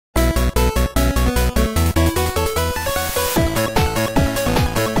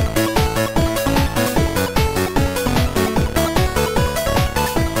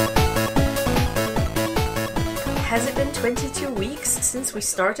we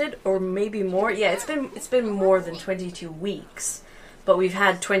started, or maybe more. Yeah, it's been more than 22 weeks, but we've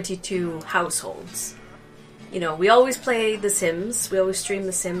had 22 households. You know, we always play The Sims. We always stream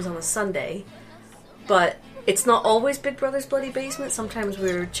The Sims on a Sunday, but it's not always Big Brother's Bloody Basement. Sometimes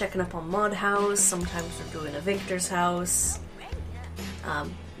we're checking up on Mod House. Sometimes we're doing a Victor's house.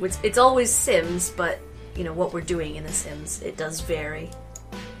 It's always Sims, but you know what we're doing in The Sims, it does vary.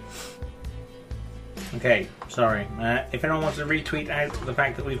 Okay, sorry. If anyone wants to retweet out the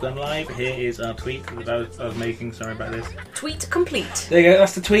fact that we've gone live, here is our tweet that I was making. Sorry about this. Tweet complete. There you go,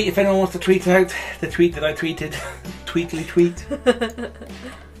 that's the tweet. If anyone wants to tweet out the tweet that I tweeted, tweetly tweet.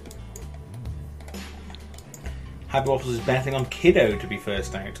 Happy Waffles is betting on Kiddo to be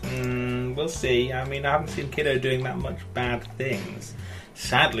first out. We'll see. I mean, I haven't seen Kiddo doing that much bad things.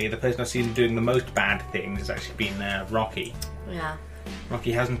 Sadly, the person I've seen doing the most bad things has actually been Rocky. Yeah.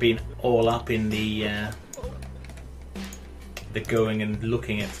 Rocky hasn't been all up in the going and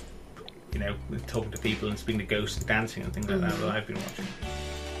looking at, you know, talking to people and speaking to ghosts and dancing and things like that I've been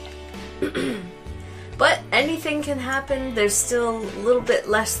watching. But anything can happen. There's still a little bit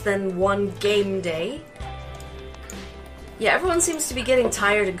less than one game day. Yeah, everyone seems to be getting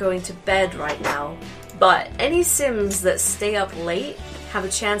tired of going to bed right now. But any Sims that stay up late have a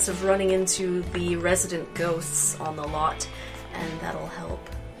chance of running into the resident ghosts on the lot, and that'll help.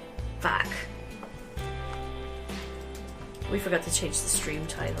 Fuck. We forgot to change the stream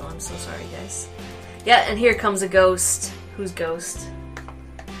title. I'm so sorry, guys. Yeah, and here comes a ghost. Who's ghost?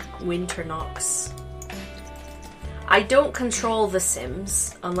 Winternox. I don't control the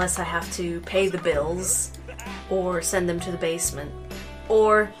Sims unless I have to pay the bills or send them to the basement,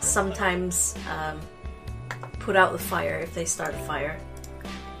 or sometimes put out the fire if they start a fire.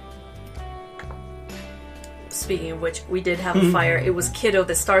 Speaking of which, we did have a fire. It was Kiddo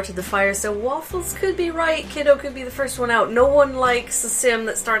that started the fire, so Waffles could be right. Kiddo could be the first one out. No one likes a Sim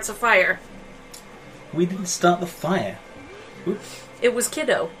that starts a fire. We didn't start the fire. Oops. It was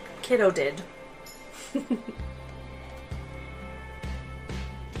Kiddo. Kiddo did.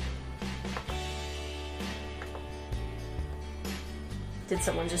 Did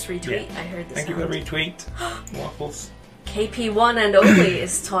someone just retweet? Yeah. I heard the sound. Thank you for the retweet, Waffles. KP1 and only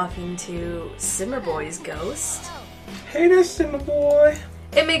is talking to Simmerboy's ghost. Hey there, Simmerboy.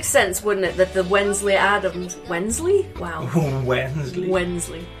 It makes sense, wouldn't it, that the Wensley Adams... Wensley? Wow. Wensley.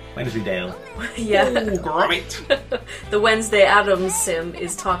 Wensleydale. Yeah. Ooh, great. The Wednesday Adams Sim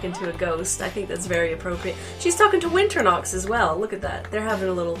is talking to a ghost. I think that's very appropriate. She's talking to Winternox as well. Look at that. They're having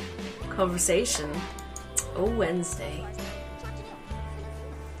a little conversation. Oh, Wednesday.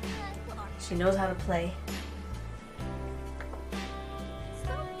 She knows how to play.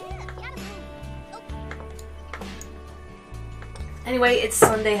 Anyway, it's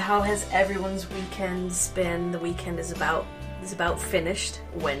Sunday. How has everyone's weekends been? The weekend is about finished.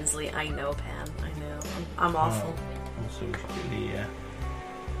 Wednesday, I know, Pam. I know. I'm awful. Also, we should do the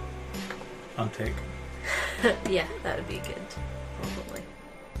untake. Yeah, that would be good. Probably.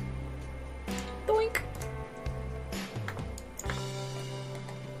 Doink.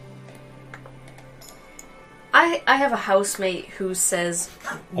 I have a housemate who says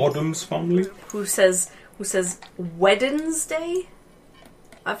Autumn's family. Who says Wednesday.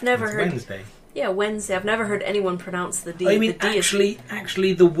 I've never heard Wednesday. Yeah, Wednesday. I've never heard anyone pronounce the D. Oh, you mean the D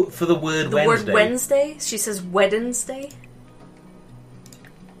actually for the word Wednesday? The word Wednesday? She says Wednesday.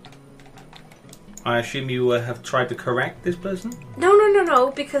 I assume you have tried to correct this person?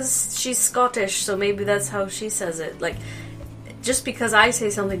 No, because she's Scottish, so maybe that's how she says it. Like, just because I say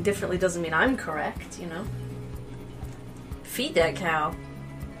something differently doesn't mean I'm correct, you know? Feed that cow.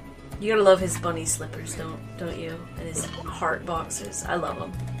 You gotta love his bunny slippers, don't you? And his heart boxers. I love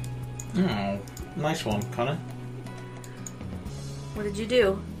them. Oh, nice one, Connor. What did you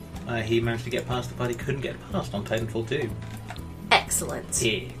do? He managed to get past the part he couldn't get past on Titanfall 2. Excellent.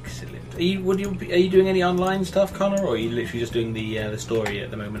 Excellent. Are you doing any online stuff, Connor, or are you literally just doing the story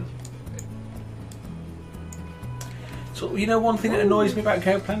at the moment? So, you know, one thing that annoys me about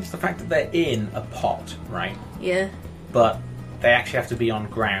cow plants? The fact that they're in a pot, right? Yeah. But they actually have to be on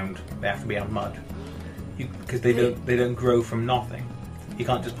ground. They have to be on mud. Because they don't grow from nothing. You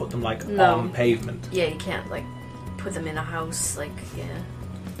can't just put them, like, on pavement. Yeah, you can't, like, put them in a house. Like, yeah.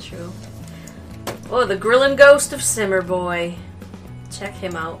 True. Oh, the grilling ghost of Simmerboy. Check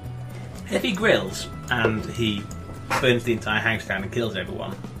him out. If he grills and he burns the entire house down and kills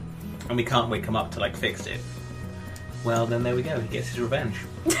everyone, and we can't wake him up to, like, fix it, well, then there we go. He gets his revenge.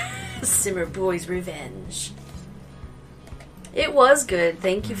 Simmerboy's revenge. It was good.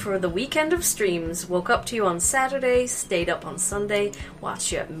 Thank you for the weekend of streams. Woke up to you on Saturday, stayed up on Sunday,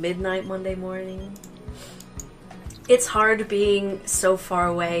 watched you at midnight Monday morning. It's hard being so far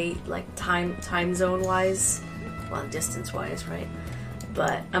away, like time zone wise, well, distance wise, right?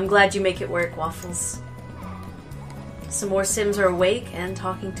 But I'm glad you make it work, Waffles. Some more Sims are awake and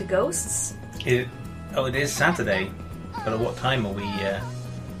talking to ghosts. It is Saturday, but at what time are we? It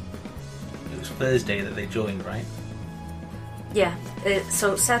was Thursday that they joined, right? Yeah.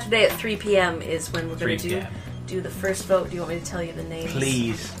 So Saturday at 3 p.m. is when we're going 3 to p.m. do the first vote. Do you want me to tell you the names?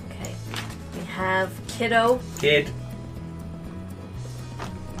 Please. Okay. We have Kiddo, Kid.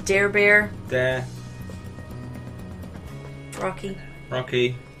 Dare Bear, There. Rocky,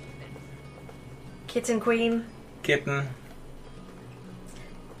 Kitten Queen, Kitten.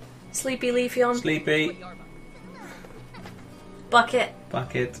 Sleepy Leafeon, Sleepy. Bucket,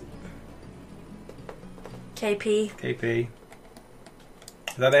 Bucket. KP. KP.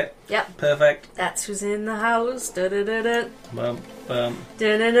 Is that it? Yep. Perfect. That's who's in the house. Da-da-da-da. Bum, bum.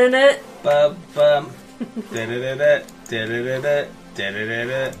 Da-da-da-da. Bum, bum. Da-da-da-da. Da-da-da-da.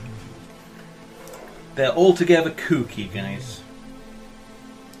 Da-da-da-da. They're altogether kooky, guys.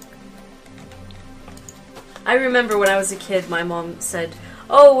 I remember when I was a kid, my mom said,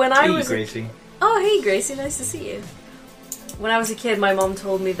 "Oh, when I was Gracie. Oh, hey, Gracie, nice to see you." When I was a kid, my mom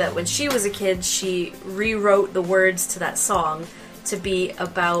told me that when she was a kid, she rewrote the words to that song to be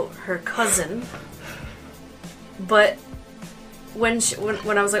about her cousin. But when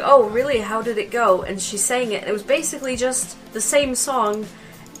I was like, "Oh, really? How did it go?" and she sang it, it was basically just the same song,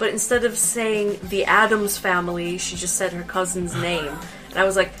 but instead of saying the Addams Family, she just said her cousin's name. And I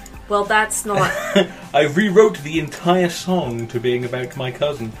was like, well, that's not... I rewrote the entire song to being about my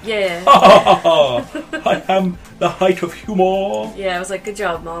cousin. Yeah. I am the height of humor. Yeah, I was like, good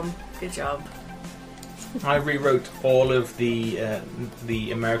job, Mom. Good job. I rewrote all of the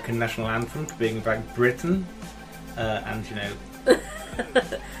American national anthem to being about Britain, and you know.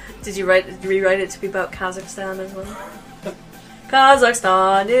 Did you rewrite it to be about Kazakhstan as well?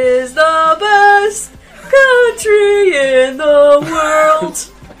 Kazakhstan is the best country in the world.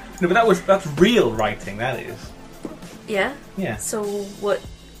 No, but that's real writing. That is. Yeah. Yeah. So what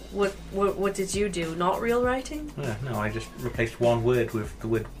did you do? Not real writing? No, I just replaced one word with the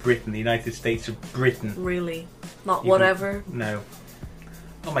word Britain, the United States of Britain. Really? Not whatever? No.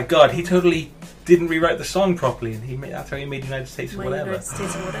 Oh my God, he totally didn't rewrite the song properly, and that's how he made United States of whatever. United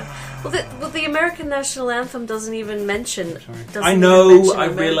States of whatever. Well, the American national anthem doesn't even mention. I know. I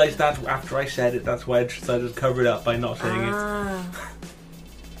realised that after I said it. That's why I decided to cover it up by not saying it.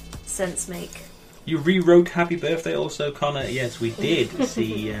 Sense make. You rewrote "Happy Birthday" also, Connor. Yes, we did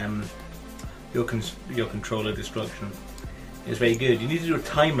see your controller destruction. It was very good. You need to do a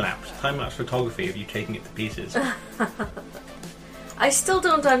time lapse photography of you taking it to pieces. I still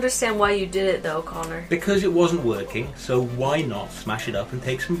don't understand why you did it though, Connor. Because it wasn't working, so why not smash it up and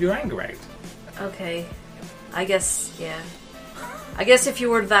take some of your anger out? Okay. I guess, yeah. I guess if you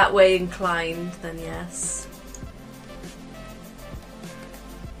were that way inclined, then yes.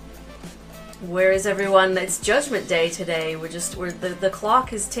 Where is everyone? It's Judgment Day today. The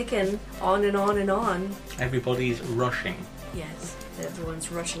clock is ticking on and on and on. Everybody's rushing. Yes,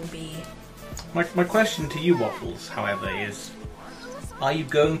 everyone's rushing B. My question to you, Waffles, however, is: are you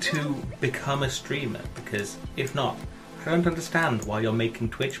going to become a streamer? Because if not, I don't understand why you're making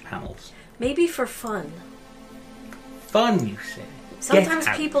Twitch panels. Maybe for fun. Fun, you say? Sometimes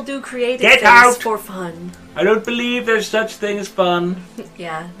people do creative things for fun. I don't believe there's such thing as fun.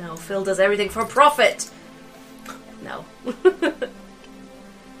 Yeah, no, Phil does everything for profit. No.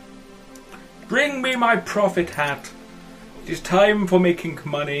 Bring me my profit hat. It is time for making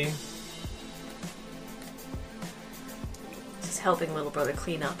money. Just helping little brother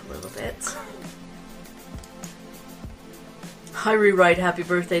clean up a little bit. I rewrite happy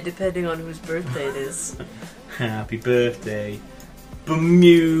birthday depending on whose birthday it is. Happy birthday,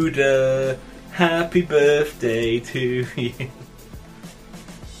 Bermuda. Happy birthday to you.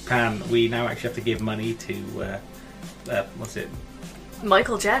 Pan, we now actually have to give money to, what's it?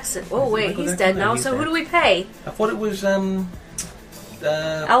 Michael Jackson. Oh wait, Michael he's Jackson? dead No, now, he's so dead. who do we pay? I thought it was, Alvin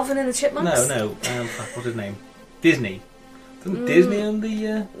and the Chipmunks? No, what's his name? Disney. Doesn't Disney own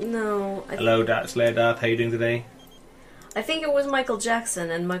the, No. Hello, Slayer Darth, how you doing today? I think it was Michael Jackson,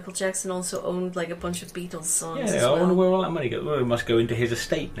 and Michael Jackson also owned like a bunch of Beatles songs as Yeah, I well. wonder where all that money goes. Well, it must go into his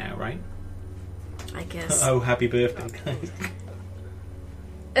estate now, right? I guess. Oh, happy birthday, guys.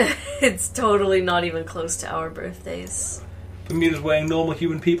 It's totally not even close to our birthdays. Bermuda's wearing normal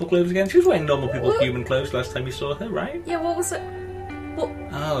human people clothes again. She was wearing normal people human clothes last time you saw her, right? Yeah, what was it? What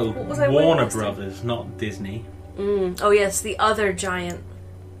was I wearing Warner last time? Brothers, not Disney. Oh yes, the other giant.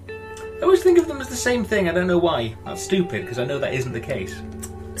 I always think of them as the same thing. I don't know why. That's stupid, because I know that isn't the case.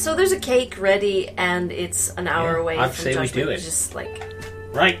 So there's a cake ready, and it's an hour away I'd from say we Judgment. do it. Just like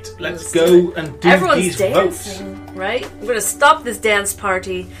Right, let's do go it. and do Everyone's these dancing, votes. right? We're gonna stop this dance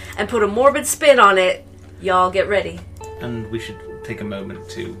party and put a morbid spin on it. Y'all get ready. And we should take a moment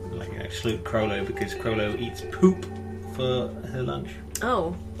to salute Crollo, because Crollo eats poop for her lunch.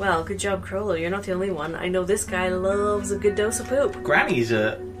 Oh, well, good job, Crollo. You're not the only one. I know this guy loves a good dose of poop. Grannies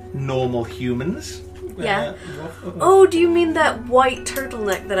are normal humans. Yeah. Oh, do you mean that white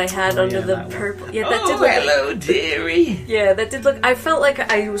turtleneck that I had under the purple? Yeah, that did look. Hello, dearie. Yeah, that did look. I felt like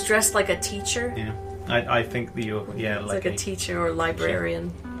I was dressed like a teacher. Yeah, I think that you're like a teacher or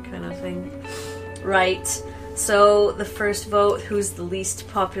librarian kind of thing. Right. So the first vote, who's the least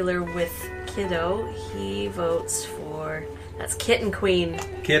popular with Kiddo? He votes for. That's Kitten Queen.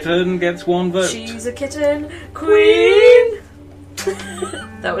 Kitten gets one vote. She's a kitten queen.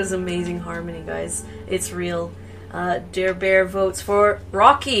 That was amazing harmony, guys. It's real. Dare Bear votes for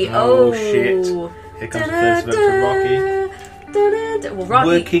Rocky. Oh shit! Here comes the first vote for Rocky. Well, Rocky.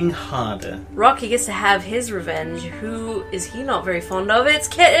 Working harder. Rocky gets to have his revenge. Who is he not very fond of? It's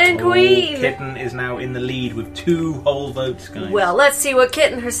Kitten Queen. Kitten is now in the lead with 2 whole votes, guys. Well, let's see what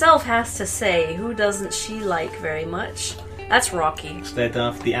Kitten herself has to say. Who doesn't she like very much? That's Rocky.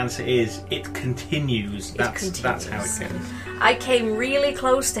 Steadaf, the answer is it continues. That's how it goes. I came really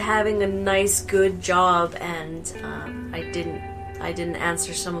close to having a nice, good job, and I didn't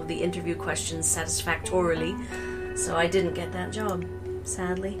answer some of the interview questions satisfactorily, so I didn't get that job,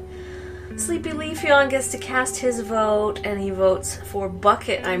 sadly. Sleepy Leafeon gets to cast his vote, and he votes for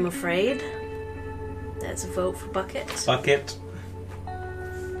Bucket, I'm afraid. That's a vote for Bucket. Bucket.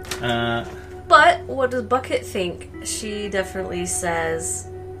 But what does Bucket think? She definitely says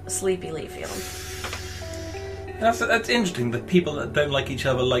Sleepy Leafeon. That's interesting that people that don't like each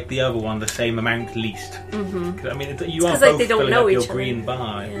other like the other one the same amount least. Mm-hmm. I mean, you are both they don't filling know up your each other. green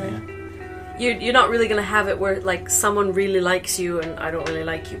bar. Yeah. You're not really going to have it where like someone really likes you and I don't really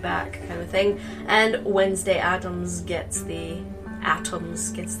like you back kind of thing. And Wednesday Atoms gets the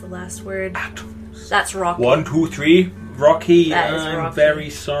last word. Atoms. That's Rocky. 1, 2, 3. Rocky. I'm Rocky. very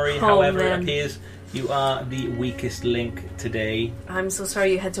sorry. However, man. it appears you are the weakest link today. I'm so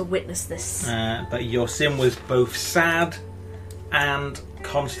sorry you had to witness this. But your sim was both sad and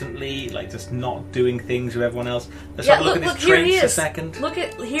constantly just not doing things with everyone else. Let's have a look at his traits a second.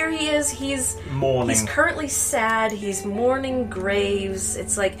 Here he is. He's mourning. He's currently sad. He's mourning graves.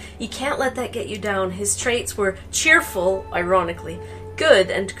 It's like you can't let that get you down. His traits were cheerful, ironically, good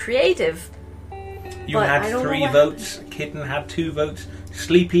and creative. You had 3 votes. Kitten had 2 votes.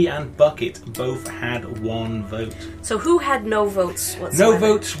 Sleepy and Bucket both had 1 vote. So who had no votes whatsoever? No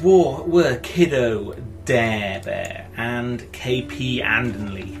votes were Kiddo, Dare Bear, and KP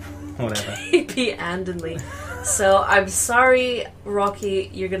Andenly. Whatever. KP Andenly. So I'm sorry, Rocky,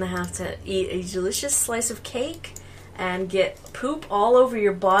 you're going to have to eat a delicious slice of cake and get poop all over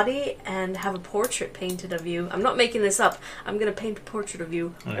your body and have a portrait painted of you. I'm not making this up. I'm going to paint a portrait of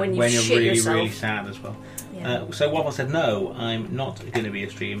you when you shit you're yourself. really sad as well. Yeah. So Waffle said, no, I'm not going to be a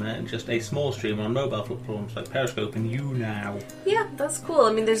streamer, just a small streamer on mobile platforms like Periscope and you now. Yeah, that's cool.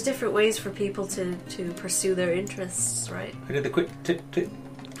 I mean, there's different ways for people to pursue their interests, right? I did the quick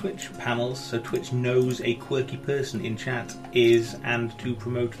Twitch panels, so Twitch knows a quirky person in chat is, and to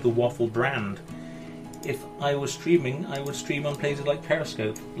promote the Waffle brand. If I was streaming, I would stream on places like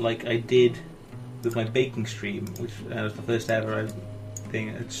Periscope, like I did with my baking stream, which was the first ever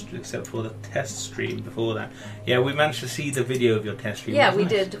thing, except for the test stream before that. Yeah, we managed to see the video of your test stream. Yeah, we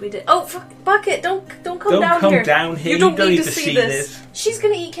did. Oh, fuck, Bucket! Don't come down here. Don't come down here. You don't need to to see this. She's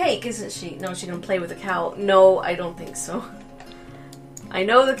gonna eat cake, isn't she? No, she's gonna play with a cow. No, I don't think so. I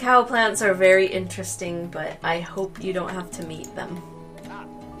know the cow plants are very interesting, but I hope you don't have to meet them.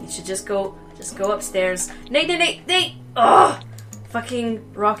 You should just go upstairs. Nate! Ugh!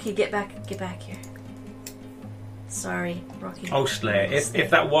 Fucking Rocky, get back here. Sorry, Rocky. Oh, Slayer. If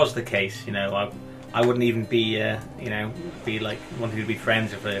that was the case, I wouldn't even be, be like wanting to be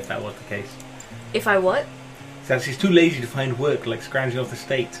friends with her if that was the case. If I what? So she's too lazy to find work, like scrounging off the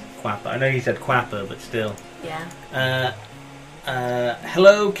state. Quapper. I know you said Quapper, but still. Yeah.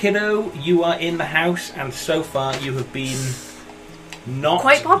 Hello, kiddo. You are in the house, and so far you have been not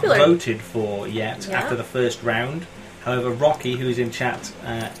quite popular. Voted for yet after the first round. However, Rocky, who is in chat,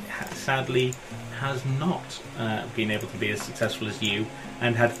 sadly has not been able to be as successful as you,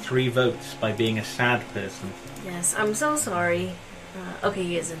 and had 3 votes by being a sad person. Yes, I'm so sorry. Okay,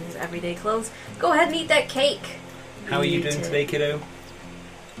 he is in his everyday clothes. Go ahead and eat that cake. How are you doing today, kiddo?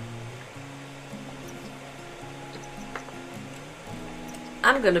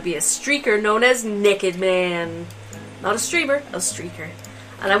 I'm gonna be a streaker known as Naked Man. Not a streamer, a streaker.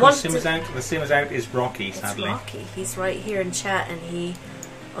 And I want to... The sim is out is Rocky, It's sadly. Rocky. He's right here in chat, and he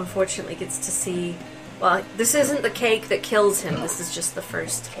unfortunately gets to see... Well, this isn't the cake that kills him. This is just the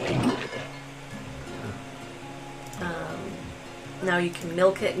first cake. Now you can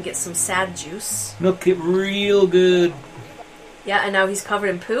milk it and get some sad juice. Milk it real good. Yeah, and now he's covered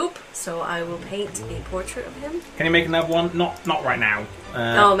in poop, so I will paint a portrait of him. Can you make another one? Not right now.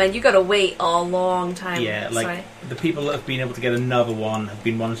 Oh man, you gotta wait a long time. Yeah, like Sorry. the people that have been able to get another one have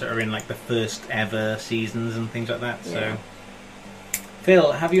been ones that are in like the first ever seasons and things like that. Yeah. So,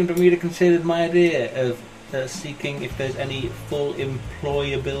 Phil, have you really considered my idea of seeking if there's any full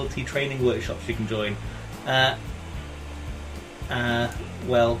employability training workshops you can join?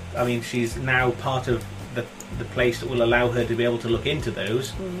 Well, I mean, she's now part of the place that will allow her to be able to look into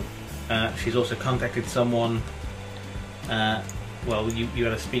those. She's also contacted someone. Well, you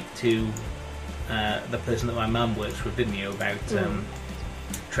had to speak to the person that my mum works with, didn't you, about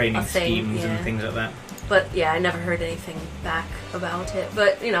training schemes and things like that. But yeah, I never heard anything back about it.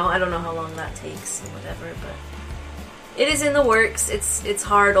 But you know, I don't know how long that takes and whatever. But it is in the works. It's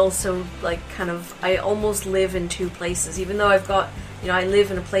hard also, like, kind of, I almost live in two places. Even though I've got, you know, I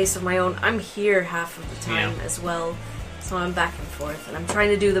live in a place of my own, I'm here half of the time as well. So I'm back and forth, and I'm trying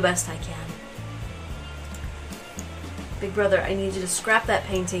to do the best I can. Big brother, I need you to scrap that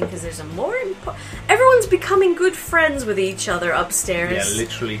painting because there's a more important... Everyone's becoming good friends with each other upstairs. Yeah,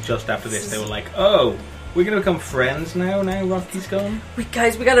 literally just after this they were like, oh, we're going to become friends now Rocky's gone? We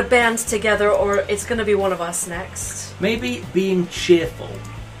got to band together or it's going to be one of us next. Maybe being cheerful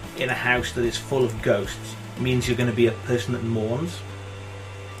in a house that is full of ghosts means you're going to be a person that mourns.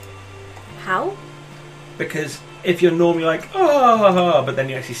 How? Because if you're normally like, oh, but then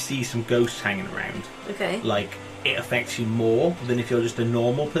you actually see some ghosts hanging around. Okay. Like, it affects you more than if you're just a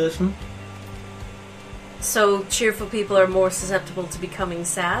normal person. So cheerful people are more susceptible to becoming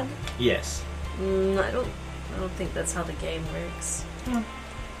sad? Yes. I don't think that's how the game works.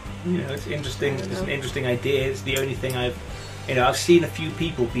 You know, it's interesting. It's an interesting idea. It's the only thing I've seen a few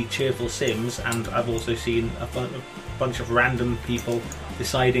people be cheerful Sims, and I've also seen a bunch of random people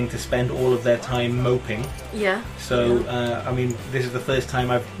deciding to spend all of their time moping. Yeah. So, I mean, this is the first time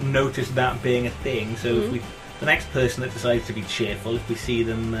I've noticed that being a thing. So, if the next person that decides to be cheerful, if we see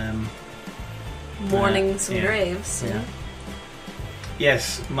them mourning some graves. Yeah.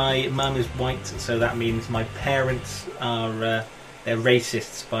 Yes, my mum is white, so that means my parents are they're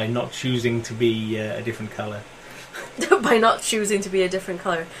racists by not choosing to be a different colour. By not choosing to be a different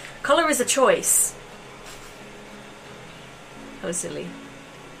colour. Colour is a choice. How silly.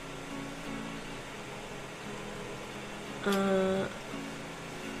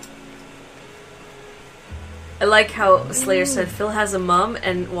 I like how Slayer said Phil has a mum,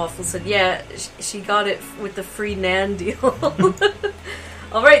 and Waffle said, yeah, she got it with the free Nan deal.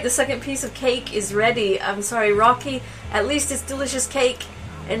 Alright, the second piece of cake is ready. I'm sorry, Rocky, at least it's delicious cake.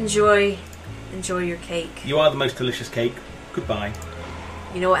 Enjoy your cake. You are the most delicious cake. Goodbye.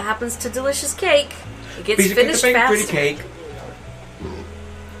 You know what happens to delicious cake? It gets Piece finished of fast. pretty cake.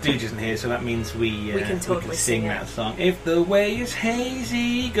 Dude isn't here, so that means we can totally sing sing that song. If the way is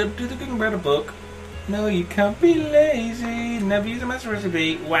hazy, go to the cooking bread book. No, you can't be lazy. Never use a master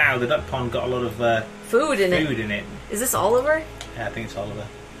recipe. Wow, the duck pond got a lot of food in it. Is this Oliver? Yeah, I think it's Oliver.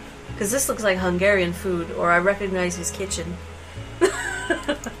 Because this looks like Hungarian food, or I recognize his kitchen.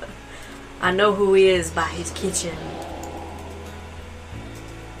 I know who he is by his kitchen.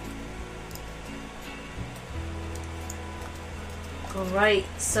 Alright,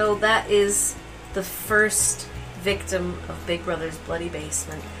 so that is the first victim of Big Brother's Bloody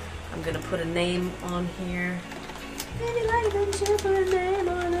Basement. I'm gonna put a name on here. Maybe like a put a name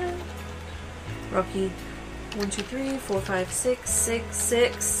on it. Rocky, 1, 2, 3, 4, 5, 6, 6,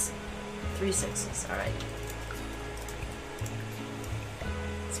 6. 3 6s, alright.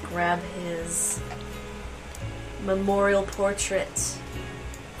 Let's grab his memorial portrait.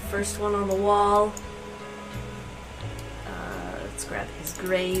 First one on the wall. Let's grab his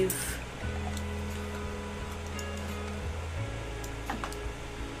grave.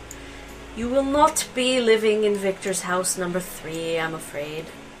 You will not be living in Victor's house number 3, I'm afraid.